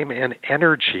time and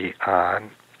energy on.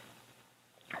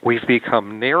 We've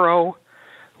become narrow,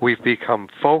 we've become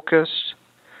focused,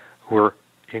 we're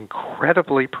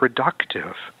incredibly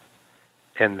productive,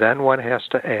 and then one has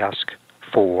to ask,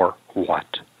 for what?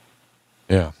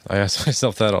 Yeah, I ask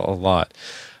myself that a lot.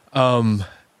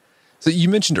 So you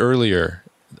mentioned earlier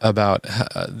about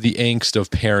the angst of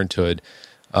parenthood,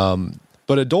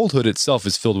 but adulthood itself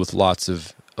is filled with lots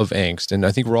of of angst, and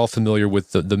I think we're all familiar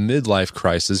with the midlife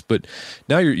crisis. But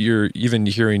now you're even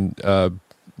hearing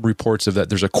reports of that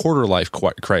there's a quarter life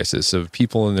crisis of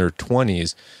people in their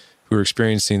 20s who are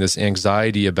experiencing this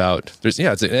anxiety about it's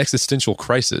an existential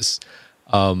crisis.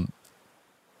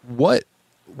 What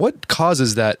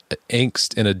causes that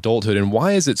angst in adulthood, and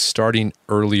why is it starting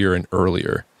earlier and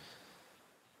earlier?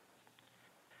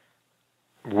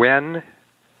 When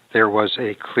there was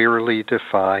a clearly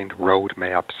defined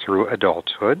roadmap through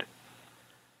adulthood,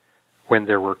 when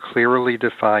there were clearly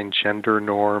defined gender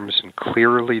norms and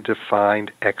clearly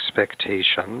defined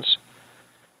expectations,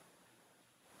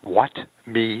 what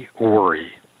me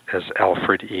worry, as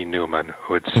Alfred E. Neuman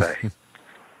would say.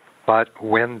 But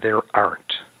when there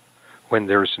aren't, when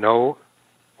there's no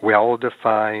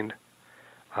well-defined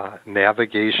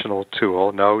navigational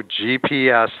tool, no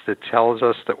GPS that tells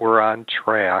us that we're on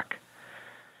track,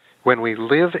 when we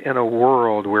live in a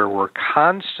world where we're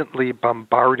constantly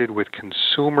bombarded with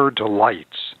consumer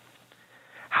delights,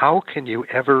 how can you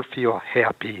ever feel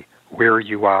happy where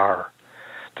you are?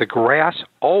 The grass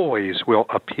always will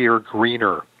appear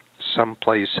greener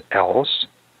someplace else,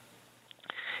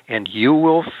 and you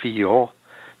will feel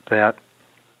that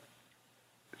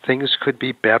things could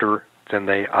be better than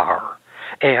they are.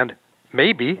 And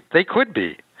maybe they could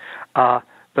be.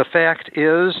 The fact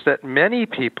is that many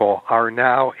people are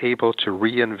now able to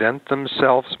reinvent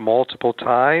themselves multiple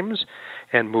times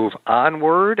and move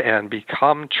onward and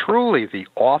become truly the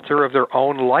author of their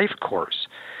own life course.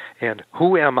 And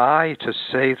who am I to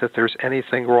say that there's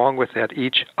anything wrong with that?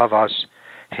 Each of us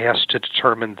has to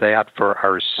determine that for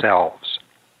ourselves.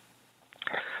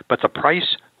 But the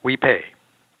price we pay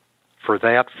for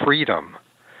that freedom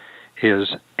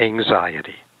is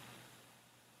anxiety.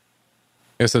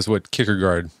 I guess that's what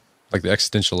Kierkegaard, like the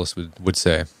existentialist, would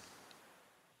say.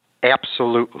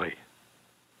 Absolutely.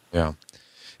 Yeah.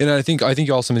 And I think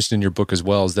you also mentioned in your book as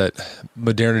well is that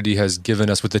modernity has given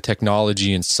us, with the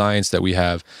technology and science that we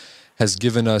have, has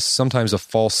given us sometimes a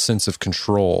false sense of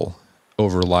control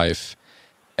over life.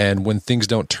 And when things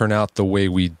don't turn out the way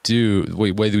we do, the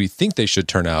way that we think they should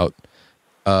turn out,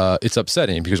 it's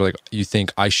upsetting because you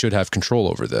think I should have control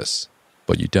over this,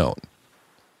 but you don't.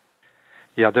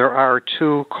 Yeah, there are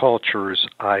two cultures,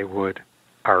 I would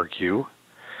argue.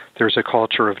 There's a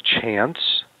culture of chance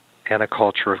and a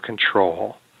culture of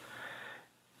control.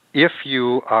 If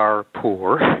you are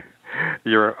poor,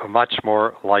 you're much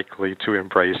more likely to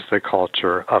embrace the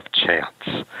culture of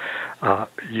chance.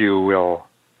 You will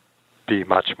be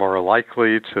much more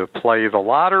likely to play the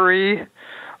lottery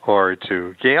or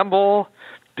to gamble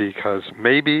because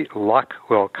maybe luck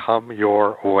will come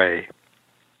your way.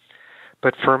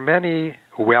 But for many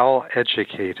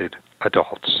well-educated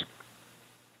adults,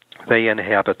 they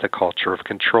inhabit the culture of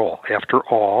control. After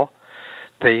all,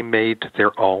 they made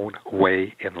their own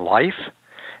way in life,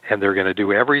 and they're going to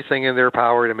do everything in their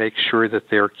power to make sure that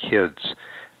their kids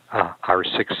are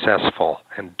successful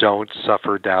and don't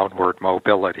suffer downward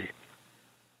mobility.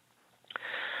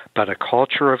 But a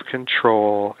culture of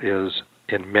control is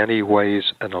in many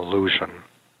ways an illusion.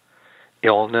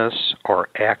 Illness or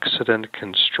accident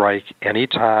can strike any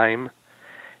time.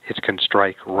 It can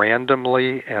strike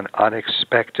randomly and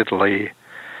unexpectedly.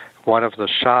 One of the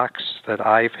shocks that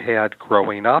I've had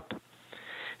growing up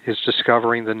is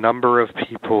discovering the number of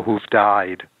people who've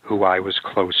died who I was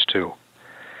close to.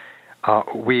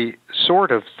 We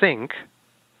sort of think,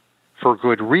 for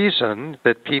good reason,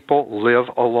 that people live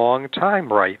a long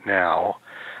time right now,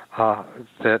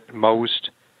 that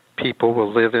most people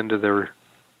will live into their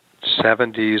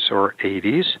 70s or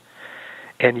 80s,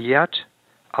 and yet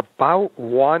about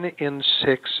 1 in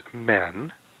 6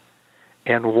 men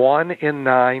and 1 in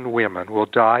 9 women will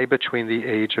die between the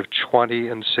age of 20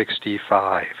 and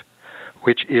 65,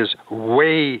 which is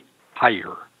way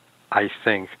higher, I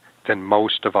think, than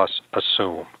most of us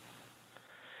assume.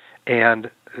 And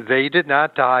they did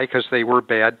not die because they were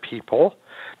bad people.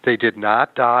 They did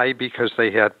not die because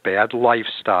they had bad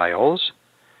lifestyles.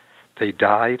 They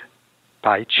died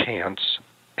by chance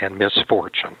and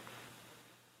misfortune,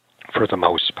 for the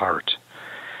most part.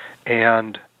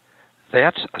 And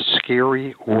that's a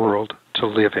scary world to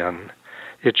live in.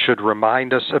 It should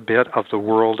remind us a bit of the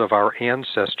world of our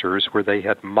ancestors, where they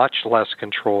had much less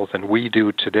control than we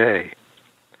do today.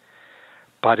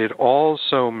 But it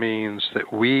also means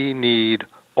that we need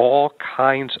all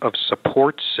kinds of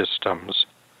support systems,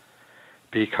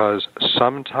 because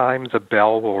sometime the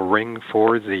bell will ring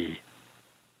for thee.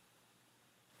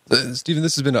 Steven,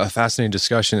 this has been a fascinating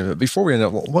discussion. Before we end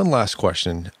up, one last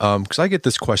question, because I get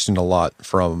this question a lot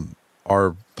from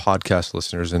our podcast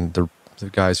listeners and the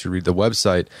guys who read the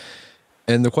website.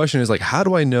 And the question is how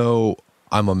do I know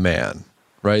I'm a man?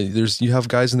 right? You have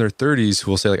guys in their 30s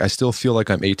who will say, like, I still feel like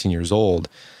I'm 18 years old.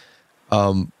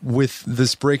 With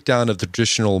this breakdown of the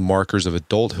traditional markers of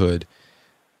adulthood,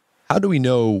 how do we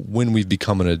know when we've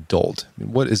become an adult? I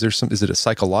mean, is it a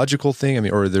psychological thing? I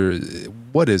mean,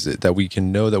 what is it that we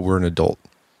can know that we're an adult?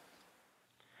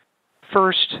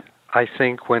 First, I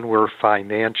think when we're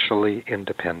financially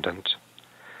independent,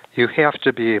 you have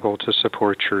to be able to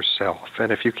support yourself.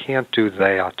 And if you can't do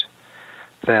that,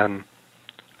 then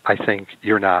I think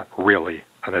you're not really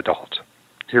an adult.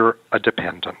 You're a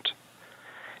dependent.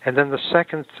 And then the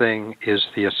second thing is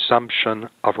the assumption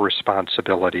of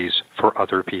responsibilities for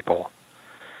other people.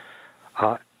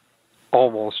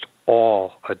 Almost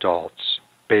all adults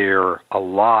bear a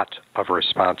lot of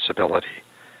responsibility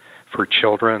for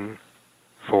children,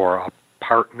 for a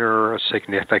partner, a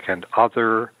significant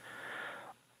other,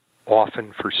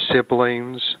 often for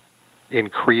siblings,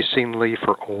 increasingly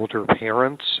for older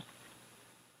parents.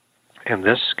 And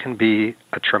this can be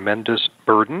a tremendous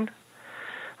burden.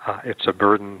 It's a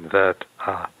burden that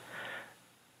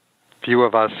few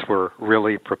of us were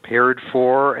really prepared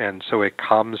for, and so it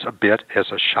comes a bit as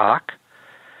a shock.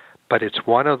 But it's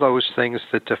one of those things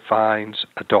that defines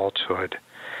adulthood.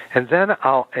 And then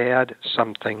I'll add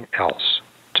something else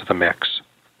to the mix.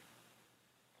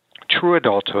 True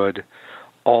adulthood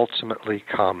ultimately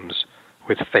comes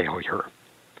with failure.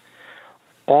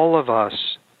 All of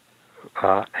us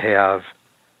have,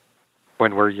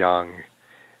 when we're young,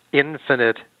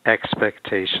 infinite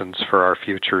expectations for our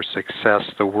future success.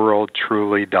 The world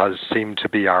truly does seem to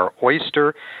be our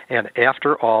oyster, and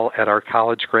after all, at our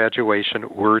college graduation,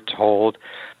 we're told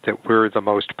that we're the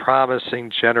most promising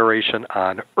generation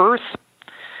on earth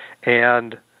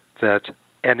and that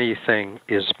anything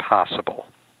is possible.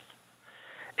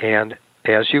 And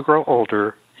as you grow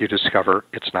older, you discover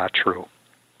it's not true.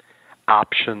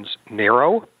 Options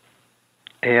narrow,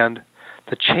 and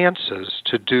the chances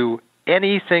to do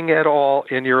anything at all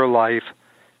in your life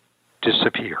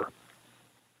disappear.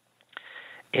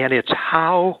 And it's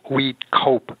how we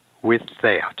cope with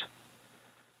that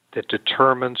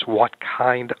determines what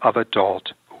kind of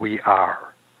adult we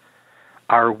are.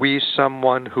 Are we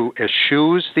someone who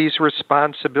eschews these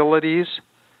responsibilities?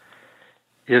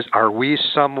 Are we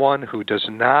someone who does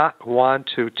not want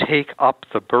to take up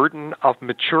the burden of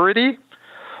maturity?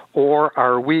 Or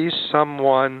are we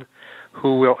someone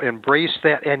who will embrace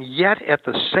that and yet at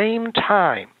the same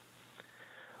time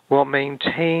will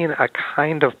maintain a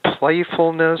kind of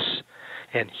playfulness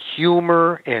and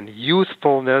humor and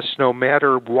youthfulness no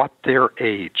matter what their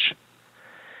age?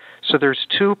 So there's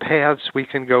two paths we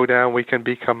can go down. We can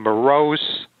become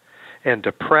morose and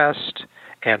depressed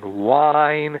and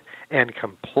whine and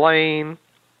complain,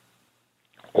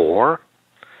 or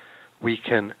we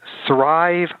can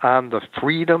thrive on the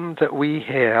freedom that we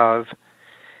have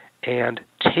and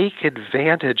take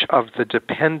advantage of the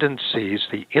dependencies,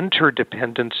 the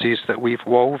interdependencies that we've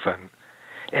woven,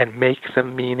 and make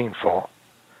them meaningful.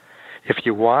 If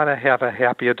you want to have a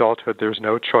happy adulthood, there's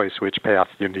no choice which path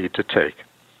you need to take.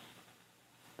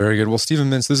 Very good. Well,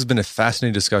 Steven Mintz, this has been a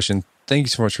fascinating discussion. Thank you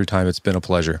so much for your time. It's been a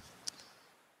pleasure.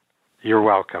 You're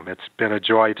welcome. It's been a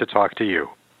joy to talk to you.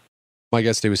 My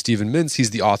guest today was Steven Mintz. He's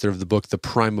the author of the book, The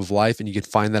Prime of Life, and you can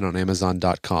find that on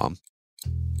Amazon.com.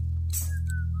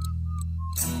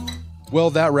 Well,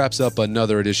 that wraps up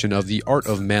another edition of the Art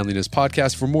of Manliness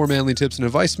podcast. For more manly tips and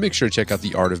advice, make sure to check out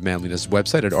the Art of Manliness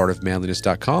website at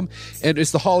artofmanliness.com. And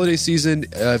it's the holiday season.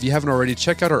 If you haven't already,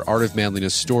 check out our Art of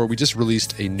Manliness store. We just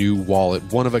released a new wallet,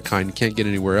 one of a kind, can't get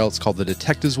anywhere else, called the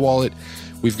Detective's Wallet.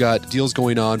 We've got deals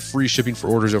going on, free shipping for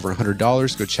orders over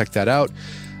 $100. Go check that out.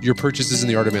 Your purchases in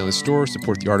the Art of Manliness store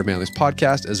support the Art of Manliness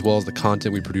podcast, as well as the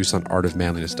content we produce on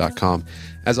artofmanliness.com.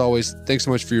 As always, thanks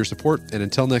so much for your support. And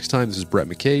until next time, this is Brett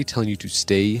McKay telling you to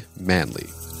stay manly.